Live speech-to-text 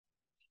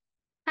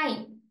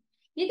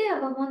Did you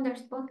ever wonder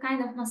what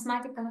kind of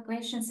mathematical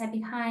equations are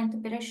behind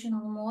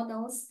operational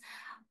models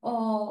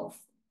of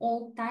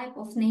all type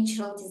of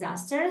natural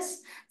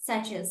disasters,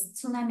 such as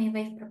tsunami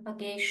wave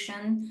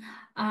propagation,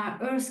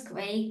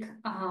 earthquake,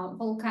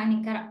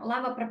 volcanic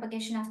lava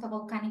propagation after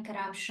volcanic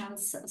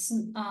eruptions,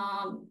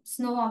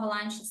 snow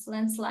avalanches,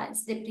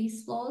 landslides,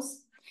 debris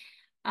flows,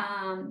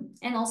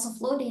 and also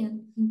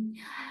flooding?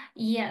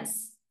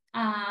 Yes,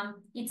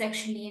 it's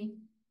actually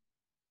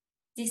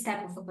this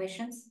type of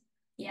equations.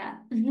 Yeah.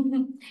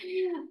 And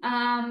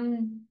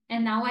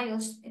now I will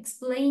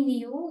explain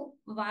you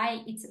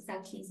why it's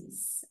exactly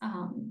this.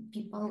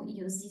 People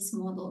use these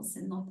models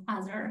and not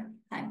other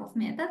type of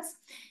methods.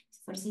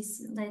 For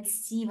this, let's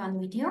see one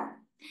video.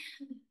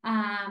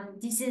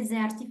 This is the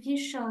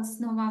artificial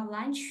snow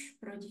avalanche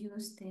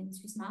produced in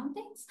Swiss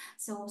mountains.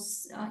 So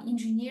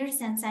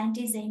engineers and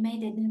scientists, they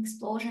made an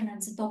explosion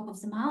at the top of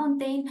the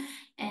mountain,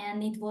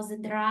 and it was a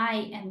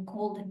dry and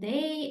cold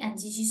day, and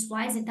this is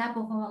why the type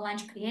of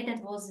avalanche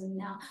created was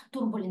a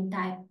turbulent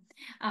type.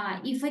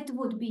 If it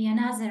would be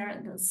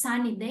another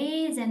sunny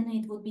day, then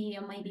it would be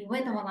maybe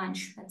wet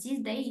avalanche. But this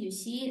day, you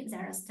see,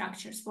 there are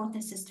structures,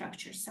 vortex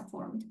structures are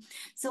formed.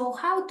 So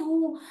how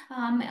to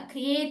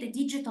create a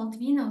digital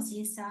twin of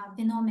this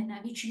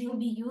phenomena, which will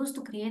be used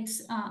to create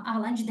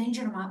avalanche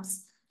danger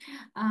maps.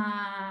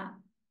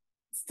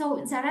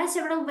 So there are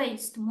several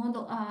ways to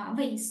model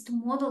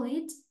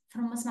it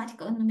from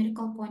mathematical and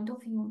numerical point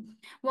of view.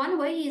 One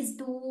way is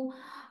to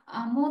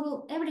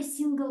model every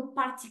single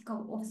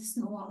particle of the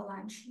snow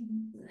avalanche,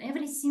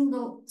 every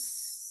single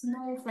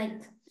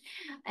snowflake.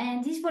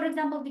 And this, for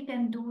example, we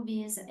can do with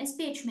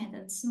SPH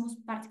methods, smooth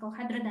particle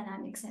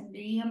hydrodynamics, and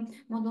we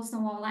model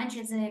snow avalanche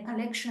as a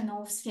collection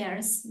of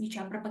spheres which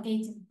are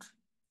propagating.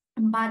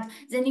 But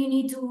then you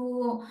need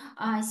to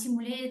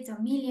simulate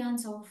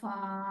millions of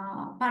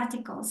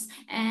particles,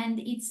 and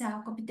it's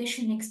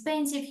computationally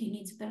expensive. You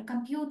need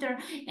supercomputer,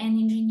 and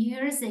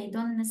engineers, they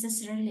don't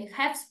necessarily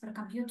have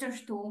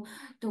supercomputers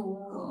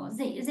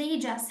they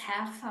just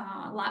have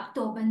a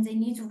laptop, and they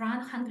need to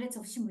run hundreds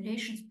of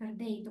simulations per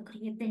day to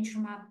create danger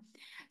map.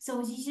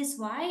 So this is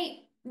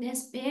why the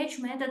SPH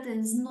method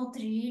is not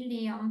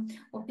really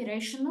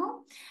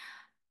operational.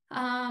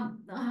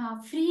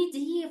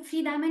 3D,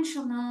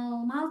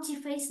 three-dimensional,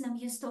 multi-phase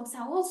Navier-Stokes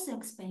are also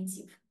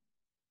expensive.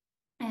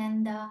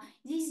 And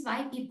this is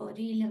why people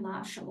really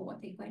love shallow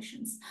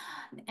equations.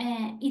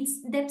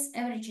 It's depth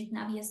averaged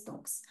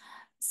Navier-Stokes.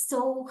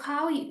 So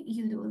how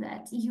you do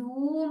that?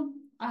 You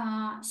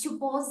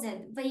suppose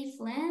that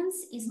wavelength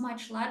is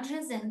much larger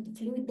than the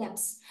fluid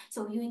depth.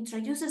 So you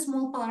introduce a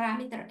small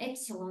parameter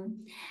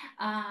epsilon.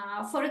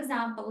 For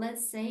example,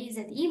 let's say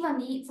that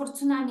even if, for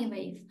tsunami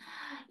wave,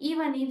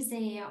 even if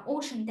the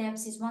ocean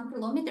depth is 1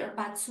 kilometer,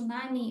 but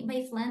tsunami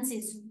wavelength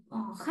is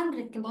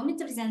 100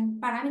 kilometers, then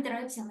parameter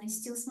epsilon is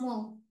still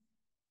small.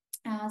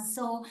 By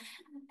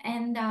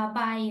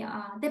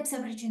depth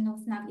averaging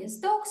of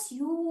Navier-Stokes,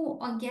 you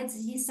get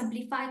this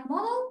simplified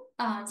model,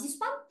 this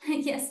one,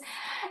 yes.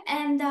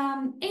 And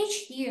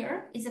H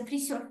here is a free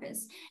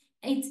surface.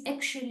 It's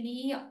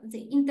actually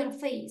the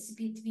interface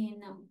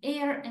between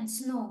air and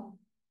snow.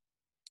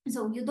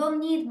 So you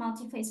don't need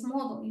multi-phase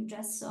model. You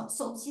just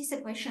solve this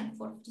equation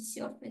for free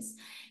surface,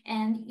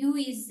 and U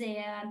is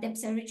the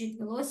depth averaged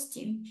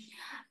velocity.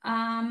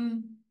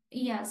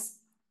 Yes.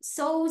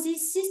 So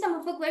this system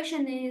of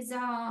equation is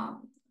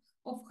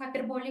of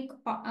hyperbolic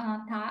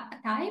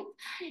type,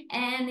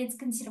 and it's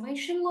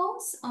conservation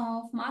laws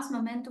of mass,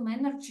 momentum,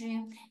 energy.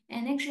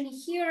 And actually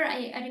here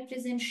I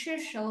represent shear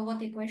Shallow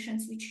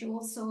equations, which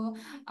also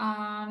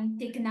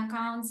take into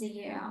account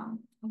the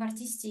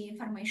vorticity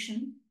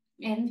formation.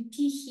 And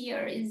P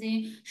here is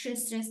the shear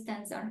stress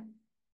tensor.